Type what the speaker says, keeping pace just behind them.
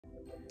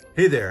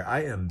Hey there,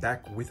 I am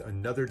back with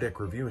another deck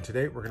review, and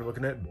today we're going to be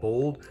looking at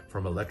Bold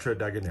from Elettra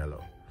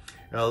Deganello.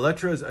 Now,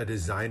 Elettra is a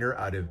designer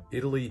out of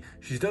Italy.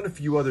 She's done a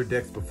few other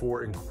decks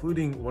before,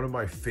 including one of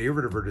my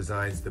favorite of her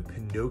designs, the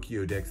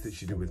Pinocchio decks that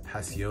she did with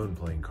Passion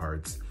playing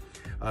cards.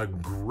 A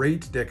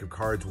great deck of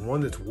cards,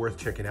 one that's worth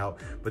checking out,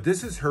 but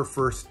this is her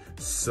first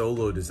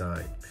solo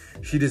design.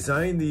 She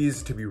designed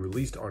these to be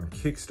released on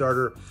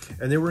Kickstarter,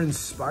 and they were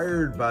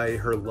inspired by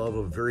her love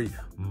of very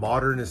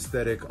modern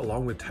aesthetic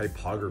along with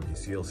typography.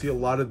 So you'll see a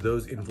lot of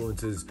those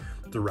influences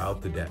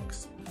throughout the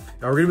decks.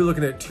 Now we're gonna be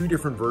looking at two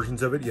different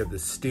versions of it. You have the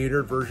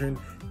standard version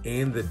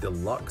and the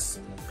deluxe.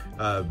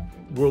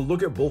 We'll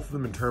look at both of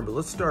them in turn, but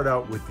let's start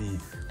out with the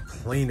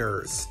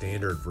plainer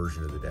standard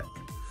version of the deck.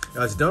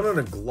 Now it's done on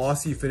a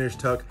glossy finish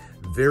tuck,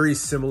 very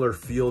similar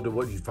feel to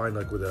what you find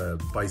like with a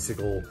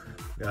bicycle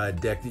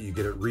deck that you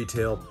get at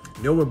retail.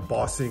 No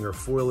embossing or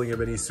foiling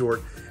of any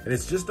sort, and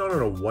it's just done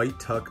on a white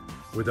tuck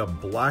with a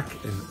black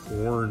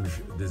and orange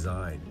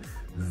design.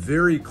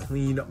 Very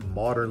clean,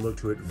 modern look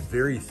to it,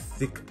 very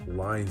thick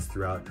lines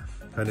throughout,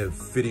 kind of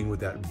fitting with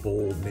that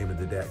Bold name of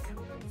the deck.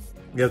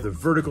 You have the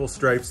vertical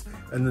stripes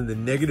and then the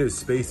negative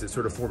space that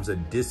sort of forms a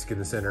disc in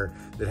the center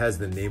that has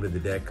the name of the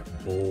deck,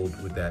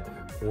 Bold, with that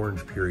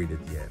orange period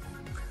at the end.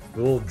 The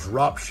little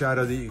drop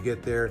shadow that you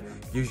get there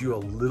gives you a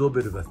little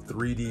bit of a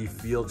 3D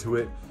feel to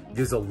it,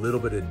 gives a little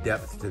bit of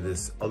depth to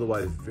this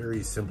otherwise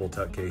very simple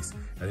tuck case,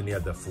 and then you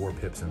have the 4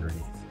 pips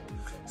underneath.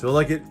 So I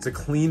like it. It's a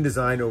clean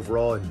design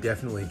overall and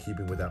definitely in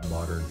keeping with that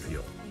modern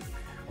feel.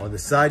 On the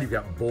side, you've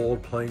got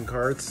Bold playing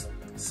cards.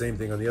 Same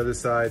thing on the other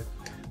side.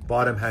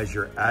 Bottom has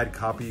your ad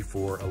copy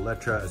for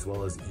Elettra as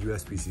well as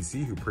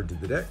USPCC, who printed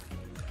the deck.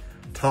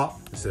 Top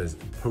says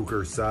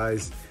poker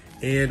size.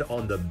 And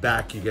on the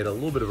back, you get a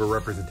little bit of a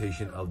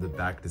representation of the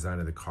back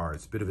design of the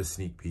cards, bit of a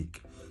sneak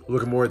peek. We'll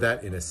look at more of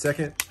that in a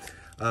second.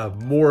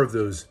 More of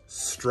those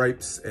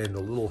stripes and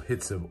the little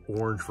hits of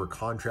orange for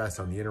contrast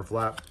on the inner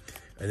flap.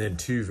 And then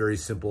 2 very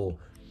simple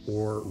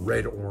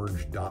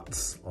red-orange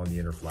dots on the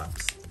inner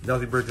flaps.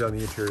 Nothing printed on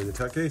the interior of the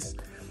tuck case.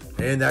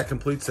 And that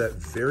completes that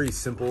very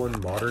simple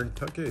and modern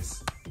tuck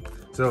case.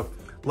 So,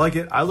 like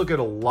it, I look at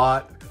a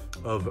lot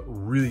of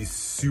really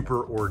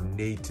super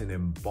ornate and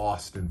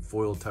embossed and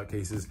foiled tuck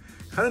cases.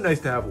 Kind of nice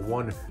to have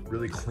one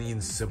really clean,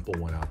 simple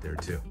one out there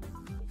too.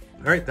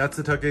 All right, that's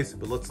the tuck case,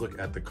 but let's look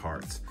at the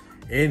cards.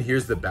 And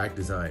here's the back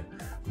design.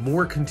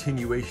 More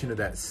continuation of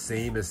that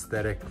same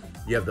aesthetic.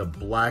 You have the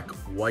black,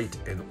 white,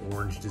 and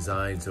orange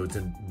design. So it's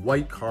a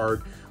white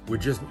card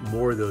with just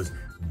more of those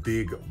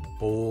big,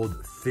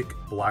 bold, thick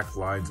black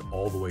lines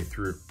all the way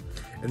through.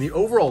 And the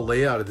overall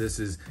layout of this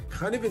is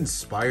kind of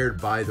inspired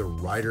by the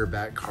rider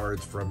back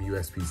cards from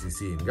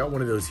USPCC. And you got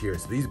one of those here.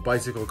 So these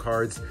bicycle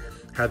cards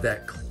have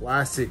that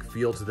classic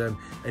feel to them.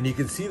 And you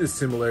can see the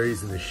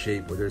similarities in the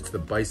shape, whether it's the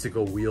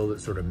bicycle wheel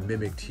that's sort of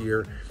mimicked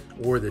here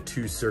or the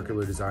 2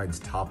 circular designs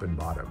top and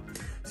bottom.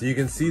 So you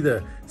can see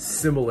the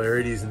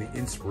similarities and the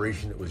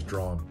inspiration that was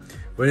drawn.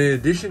 But in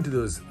addition to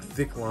those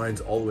thick lines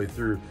all the way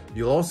through,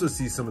 you'll also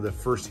see some of the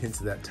first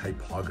hints of that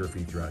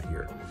typography throughout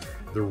here.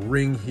 The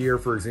ring here,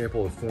 for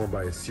example, is formed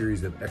by a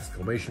series of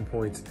exclamation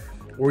points,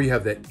 or you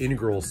have that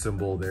integral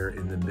symbol there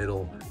in the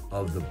middle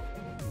of the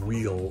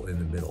wheel in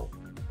the middle.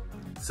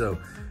 So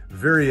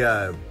very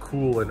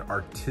cool and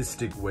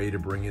artistic way to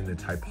bring in the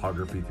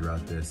typography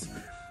throughout this.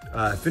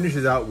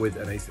 Finishes out with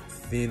a nice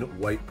thin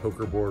white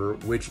poker border,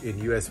 which in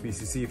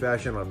USPCC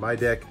fashion on my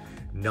deck,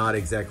 not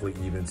exactly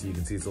even. So you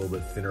can see it's a little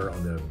bit thinner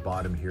on the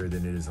bottom here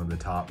than it is on the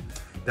top.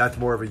 That's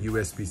more of a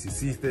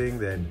USPCC thing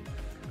than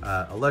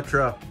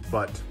Elettra,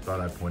 but thought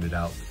I'd point it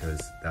out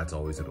because that's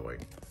always annoying.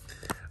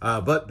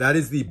 But that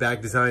is the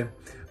back design.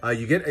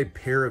 You get a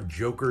pair of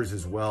jokers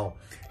as well,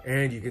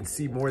 and you can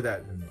see more of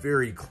that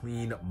very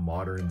clean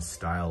modern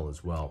style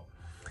as well.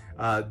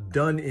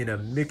 Done in a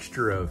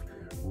mixture of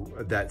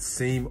that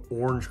same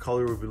orange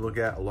color we've been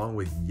looking at, along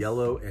with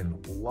yellow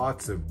and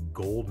lots of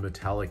gold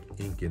metallic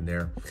ink in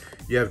there.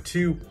 You have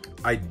 2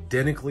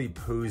 identically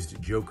posed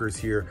jokers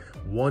here,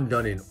 one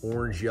done in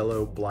orange,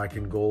 yellow, black,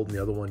 and gold, and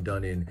the other one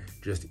done in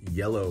just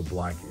yellow,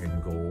 black,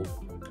 and gold,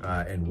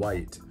 and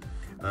white.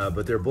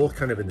 But they're both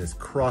kind of in this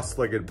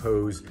cross-legged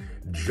pose,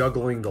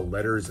 juggling the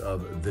letters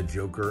of the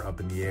Joker up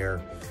in the air.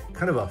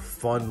 Kind of a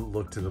fun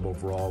look to them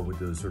overall with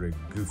those sort of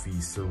goofy,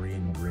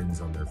 serene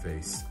grins on their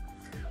face.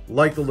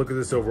 Like the look of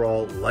this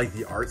overall, like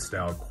the art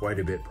style quite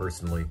a bit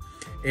personally.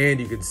 And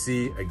you can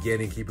see,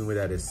 again, in keeping with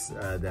that is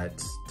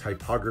that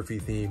typography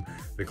theme,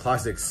 the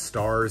classic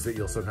stars that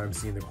you'll sometimes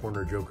see in the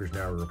corner jokers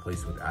now are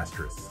replaced with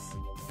asterisks.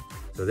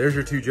 So there's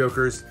your 2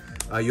 jokers.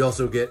 You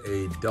also get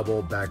a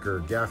double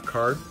backer gaff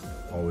card,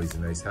 always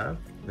nice to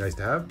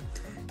have.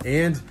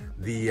 And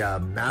the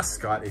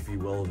mascot, if you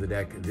will, of the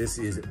deck. This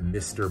is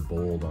Mr.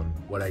 Bold on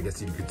what I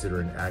guess you'd consider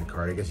an ad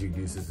card. I guess you could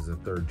use this as a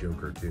 3rd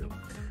joker too.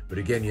 But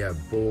again, you have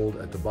Bold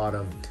at the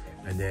bottom,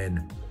 and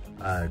then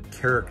a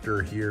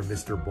character here,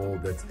 Mr.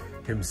 Bold, that's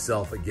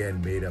himself, again,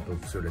 made up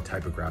of sort of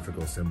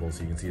typographical symbols.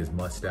 So you can see his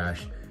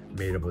mustache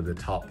made up of the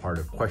top part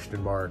of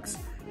question marks.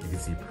 You can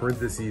see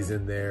parentheses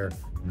in there,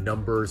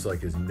 numbers,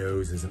 like his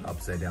nose is an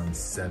upside down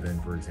 7,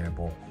 for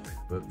example,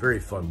 but very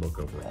fun look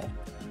overall.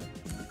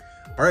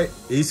 All right,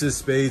 ace of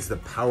spades, the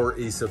power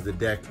ace of the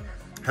deck,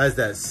 has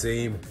that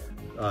same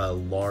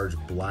large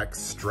black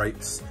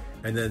stripes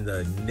and then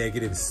the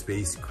negative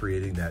space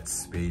creating that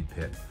spade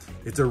pit.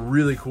 It's a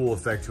really cool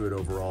effect to it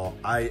overall.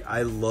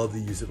 I love the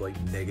use of like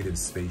negative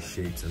space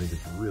shapes. I think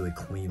it's a really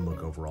clean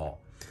look overall.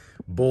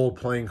 Bold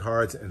playing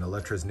cards and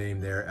Elettra's name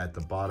there at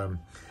the bottom.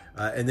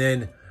 And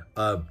then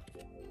a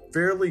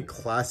fairly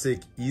classic,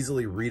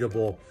 easily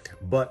readable,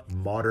 but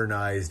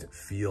modernized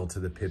feel to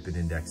the pip and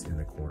index in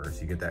the corner.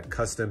 So you get that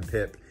custom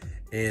pip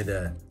and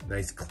a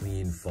nice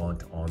clean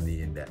font on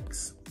the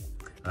index.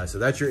 So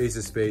that's your ace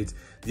of spades.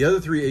 The other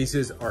 3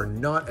 aces are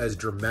not as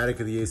dramatic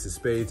as the ace of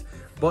spades,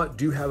 but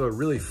do have a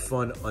really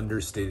fun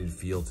understated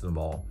feel to them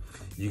all.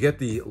 You get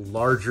the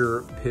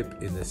larger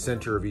pip in the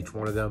center of each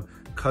one of them,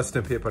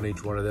 custom pip on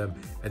each one of them,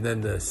 and then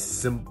the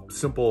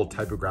simple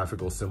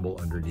typographical symbol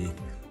underneath.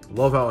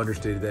 Love how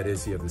understated that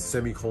is. You have the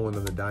semicolon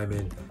on the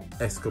diamond,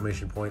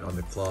 exclamation point on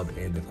the club,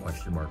 and the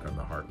question mark on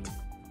the heart.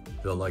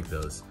 They'll like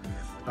those.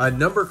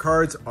 Number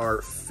cards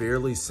are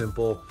fairly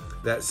simple.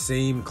 That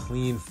same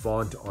clean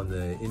font on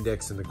the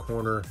index in the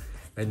corner,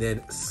 and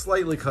then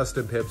slightly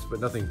custom pips,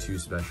 but nothing too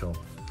special.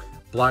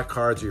 Black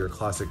cards are your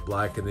classic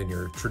black, and then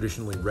your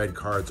traditionally red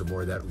cards are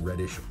more that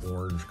reddish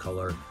orange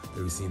color that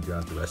we've seen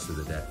throughout the rest of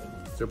the deck.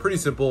 So pretty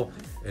simple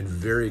and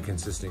very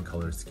consistent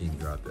color scheme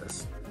throughout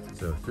this.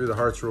 So through the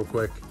hearts real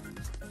quick,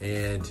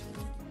 and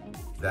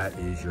that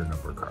is your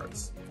number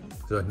cards.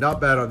 So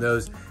not bad on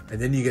those. And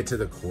then you get to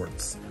the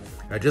quartz.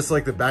 Now, just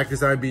like the back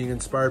design being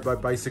inspired by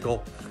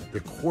Bicycle, the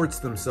quartz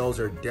themselves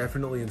are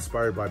definitely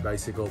inspired by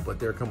Bicycle, but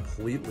they're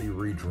completely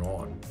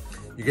redrawn.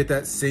 You get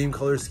that same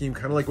color scheme,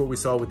 kind of like what we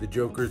saw with the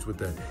Jokers, with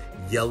the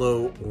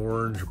yellow,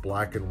 orange,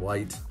 black, and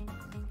white,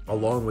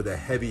 along with a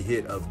heavy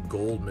hit of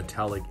gold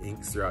metallic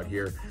inks throughout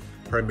here,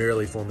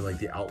 primarily forming like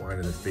the outline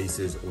of the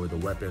faces or the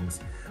weapons.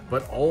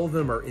 But all of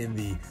them are in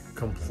the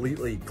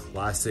completely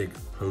classic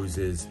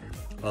poses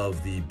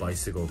of the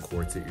Bicycle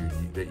quartz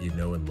that you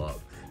know and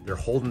love. They're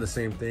holding the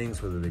same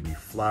things, whether they be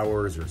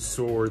flowers or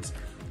swords.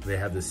 They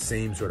have the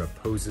same sort of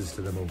poses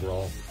to them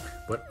overall,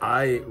 but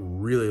I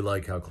really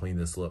like how clean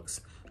this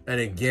looks. And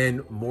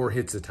again, more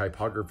hits of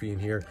typography in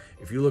here.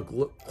 If you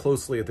look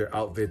closely at their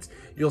outfits,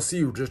 you'll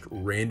see just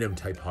random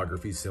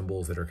typography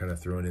symbols that are kind of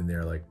thrown in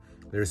there. Like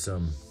there's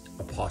some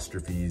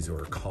apostrophes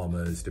or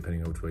commas,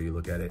 depending on which way you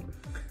look at it.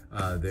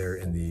 There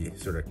in the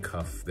sort of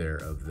cuff there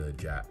of the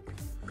jack.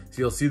 So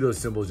you'll see those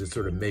symbols just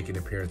sort of make an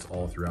appearance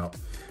all throughout,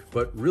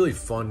 but really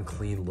fun,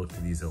 clean look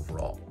to these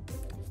overall.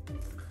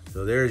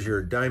 So there's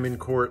your diamond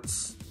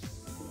quartz,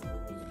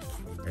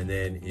 and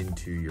then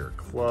into your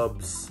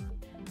clubs.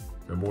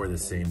 They're more the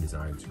same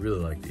designs, really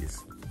like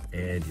these,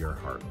 and your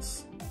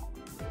hearts.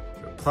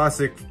 So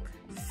classic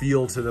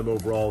feel to them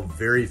overall,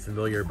 very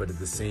familiar, but at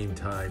the same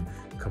time,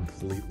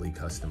 completely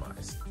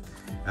customized.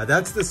 Now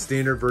that's the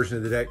standard version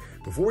of the deck.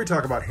 Before we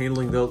talk about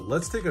handling though,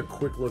 let's take a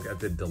quick look at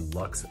the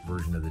deluxe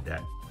version of the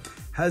deck.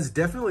 Has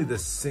definitely the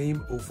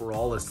same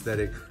overall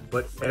aesthetic,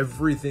 but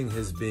everything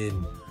has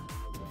been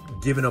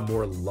given a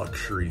more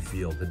luxury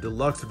feel. The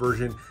deluxe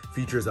version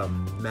features a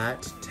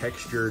matte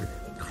textured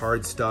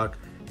cardstock,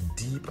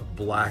 deep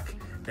black,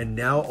 and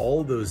now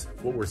all those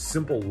what were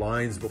simple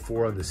lines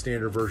before on the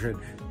standard version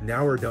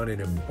now are done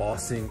in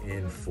embossing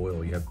and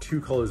foil. You have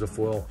 2 colors of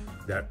foil,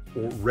 that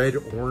red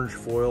orange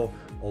foil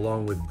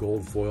along with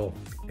gold foil,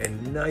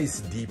 and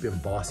nice deep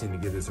embossing to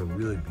give this a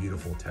really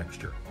beautiful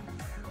texture.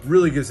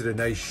 Really gives it a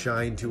nice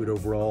shine to it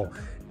overall.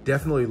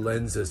 Definitely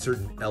lends a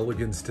certain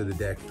elegance to the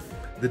deck.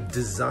 The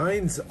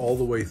designs all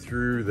the way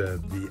through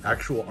the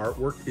actual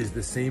artwork is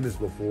the same as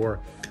before,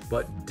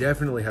 but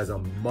definitely has a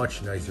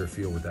much nicer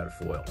feel with that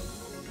foil.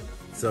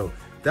 So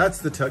that's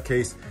the tuck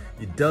case.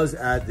 It does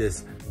add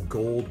this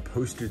gold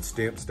postage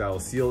stamp style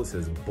seal. It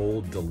says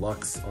Bold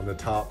Deluxe on the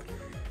top.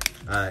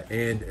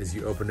 And as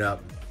you open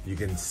up, you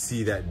can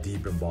see that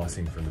deep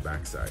embossing from the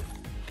backside.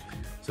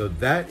 So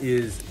that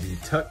is the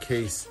tuck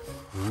case.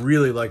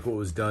 Really like what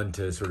was done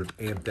to sort of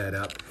amp that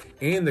up.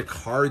 And the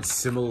cards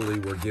similarly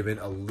were given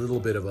a little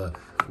bit of a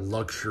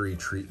luxury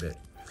treatment.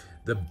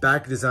 The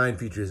back design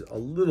features a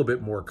little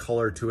bit more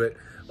color to it,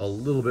 a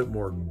little bit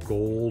more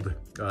gold.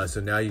 So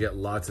now you get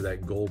lots of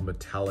that gold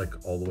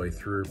metallic all the way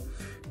through.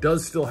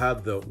 Does still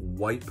have the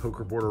white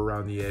poker border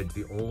around the edge,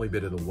 the only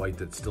bit of the white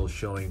that's still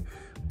showing,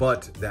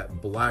 but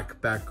that black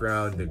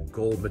background, the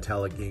gold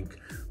metallic ink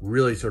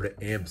really sort of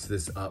amps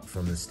this up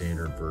from the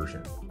standard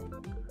version.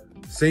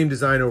 Same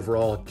design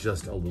overall,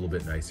 just a little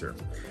bit nicer.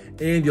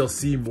 And you'll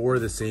see more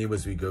of the same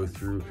as we go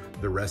through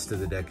the rest of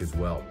the deck as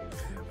well.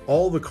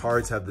 All the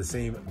cards have the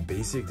same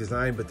basic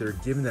design, but they're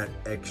given that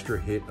extra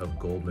hit of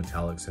gold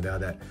metallic. So now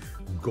that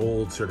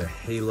gold sort of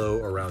halo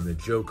around the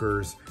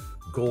Jokers,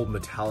 gold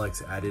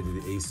metallics added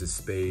to the Ace of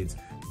Spades,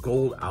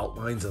 gold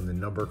outlines on the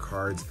number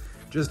cards,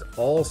 just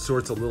all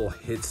sorts of little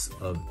hits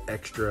of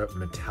extra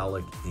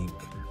metallic ink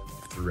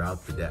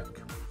throughout the deck.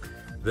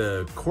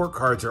 The court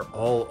cards are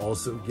all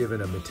also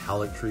given a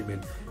metallic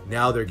treatment.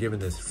 Now they're given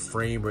this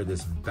frame or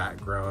this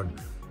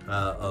background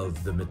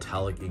of the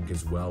metallic ink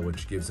as well,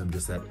 which gives them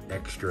just that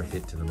extra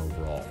hit to them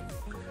overall.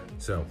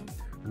 So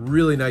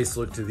really nice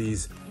look to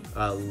these.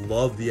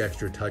 Love the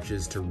extra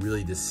touches to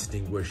really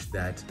distinguish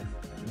that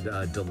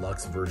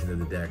deluxe version of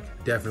the deck.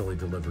 Definitely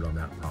delivered on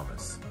that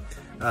promise.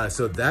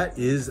 So that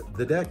is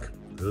the deck.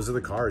 Those are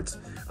the cards.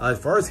 As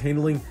far as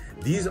handling,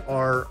 these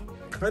are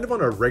kind of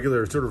on a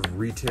regular sort of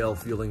retail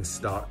feeling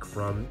stock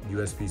from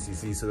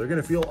USPCC. So they're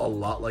gonna feel a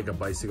lot like a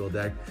bicycle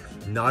deck,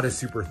 not a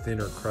super thin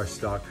or crushed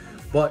stock,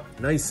 but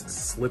nice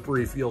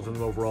slippery feel to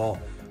them overall.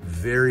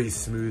 Very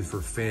smooth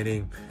for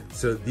fanning.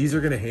 So these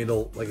are gonna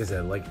handle, like I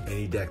said, like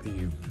any deck that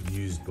you've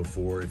used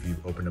before if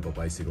you've opened up a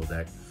bicycle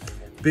deck.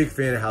 Big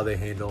fan of how they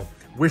handle.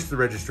 Wish the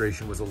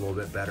registration was a little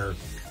bit better,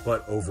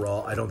 but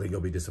overall, I don't think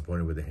you'll be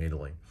disappointed with the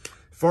handling.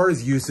 As far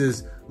as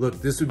uses,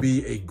 look, this would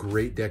be a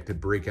great deck to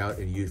break out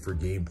and use for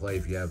gameplay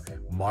if you have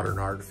modern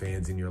art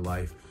fans in your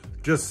life.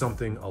 Just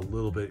something a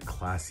little bit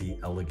classy,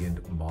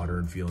 elegant,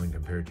 modern feeling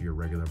compared to your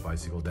regular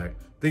bicycle deck.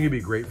 I think it'd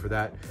be great for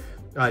that.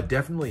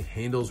 Definitely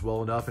handles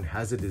well enough and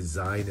has a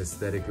design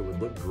aesthetic that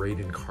would look great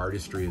in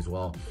cardistry as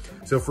well.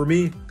 So for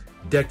me,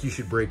 deck you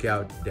should break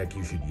out, deck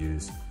you should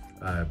use.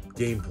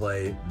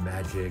 Gameplay,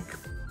 magic,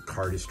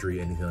 cardistry,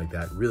 anything like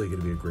that. Really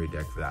gonna be a great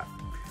deck for that.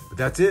 But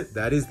that's it.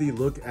 That is the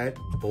look at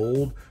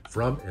Bold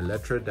from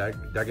Elettra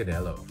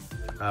Deganello.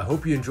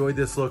 Hope you enjoyed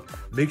this look.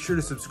 Make sure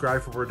to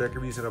subscribe for more deck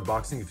reviews and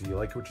unboxing if you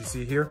like what you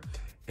see here.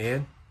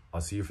 And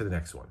I'll see you for the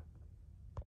next one.